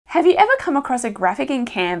Have you ever come across a graphic in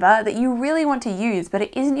Canva that you really want to use, but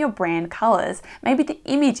it isn't your brand colors? Maybe the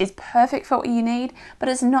image is perfect for what you need, but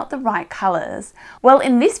it's not the right colors. Well,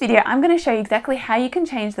 in this video, I'm going to show you exactly how you can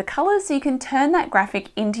change the colors so you can turn that graphic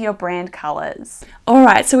into your brand colors. All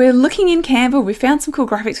right, so we're looking in Canva, we found some cool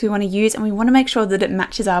graphics we want to use, and we want to make sure that it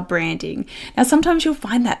matches our branding. Now, sometimes you'll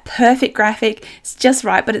find that perfect graphic, it's just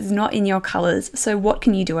right, but it's not in your colors. So what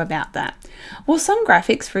can you do about that? Well, some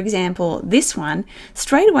graphics, for example, this one,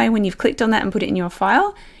 straight away when you've clicked on that and put it in your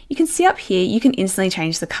file, you can see up here, you can instantly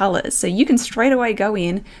change the colors. So you can straight away go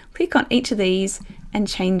in, click on each of these and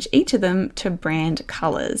change each of them to brand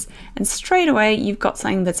colors. And straight away, you've got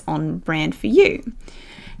something that's on brand for you.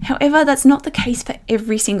 However, that's not the case for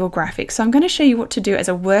every single graphic. So I'm going to show you what to do as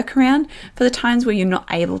a workaround for the times where you're not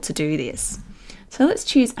able to do this. So let's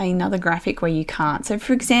choose another graphic where you can't. So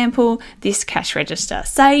for example, this cash register.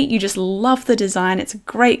 Say you just love the design, it's a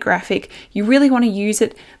great graphic, you really want to use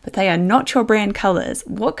it, but they are not your brand colors.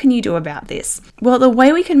 What can you do about this? Well, the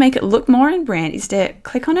way we can make it look more in brand is to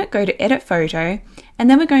click on it, go to Edit Photo, and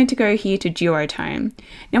then we're going to go here to duotone.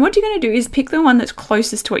 Now what you're going to do is pick the one that's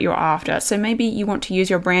closest to what you're after. So maybe you want to use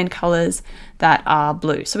your brand colors that are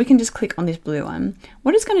blue. So we can just click on this blue one.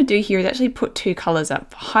 What it's going to do here is actually put two colors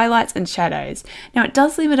up, highlights and shadows. Now it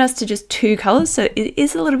does limit us to just two colors, so it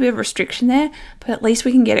is a little bit of restriction there, but at least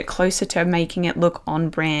we can get it closer to making it look on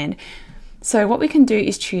brand. So what we can do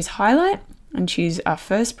is choose highlight and choose our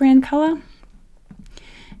first brand color,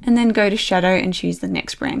 and then go to shadow and choose the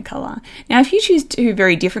next brand color. Now, if you choose two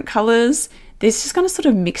very different colors, this is going to sort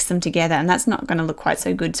of mix them together and that's not going to look quite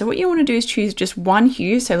so good. So what you want to do is choose just one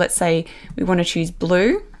hue. So let's say we want to choose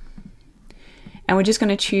blue, and we're just going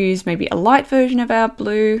to choose maybe a light version of our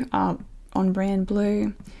blue, on brand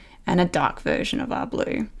blue, and a dark version of our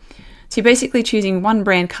blue. So you're basically choosing one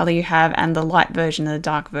brand color you have and the light version and the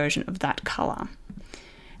dark version of that color.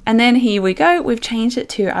 And then here we go, we've changed it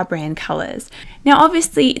to our brand colors. Now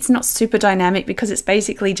obviously it's not super dynamic because it's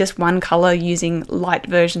basically just one color using light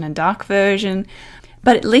version and dark version,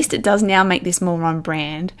 but at least it does now make this more on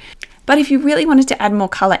brand. But if you really wanted to add more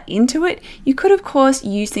color into it, you could of course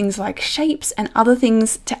use things like shapes and other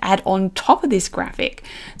things to add on top of this graphic.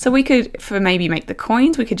 So we could, for maybe make the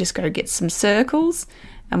coins, we could just go get some circles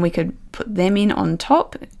and we could put them in on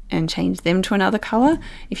top and change them to another color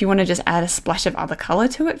if you want to just add a splash of other color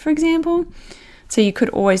to it, for example. So you could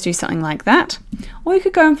always do something like that, or you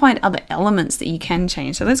could go and find other elements that you can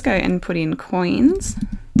change. So let's go and put in coins.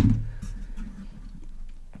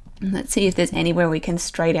 And let's see if there's anywhere we can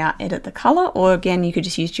straight out edit the color, or again, you could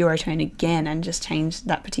just use duotone again and just change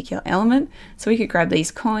that particular element. So we could grab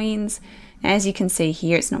these coins. As you can see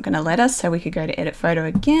here, it's not going to let us, so we could go to Edit Photo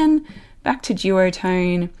again, back to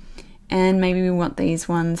duotone, and maybe we want these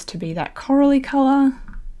ones to be that corally color.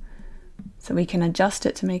 So we can adjust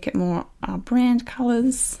it to make it more our brand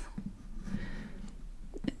colors.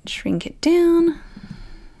 Shrink it down.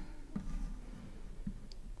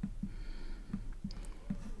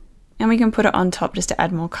 And we can put it on top just to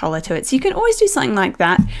add more color to it. So you can always do something like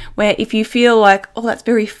that, where if you feel like, oh, that's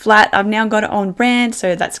very flat, I've now got it on brand,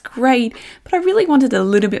 so that's great, but I really wanted a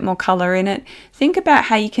little bit more color in it. Think about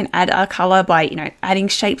how you can add a color by, adding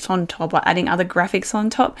shapes on top or adding other graphics on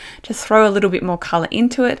top to throw a little bit more color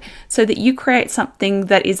into it so that you create something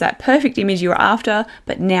that is that perfect image you're after,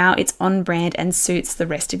 but now it's on brand and suits the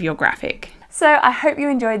rest of your graphic. So I hope you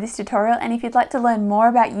enjoyed this tutorial, and if you'd like to learn more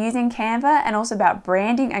about using Canva and also about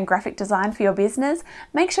branding and graphic design for your business,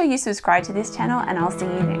 make sure you subscribe to this channel and I'll see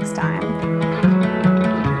you next time.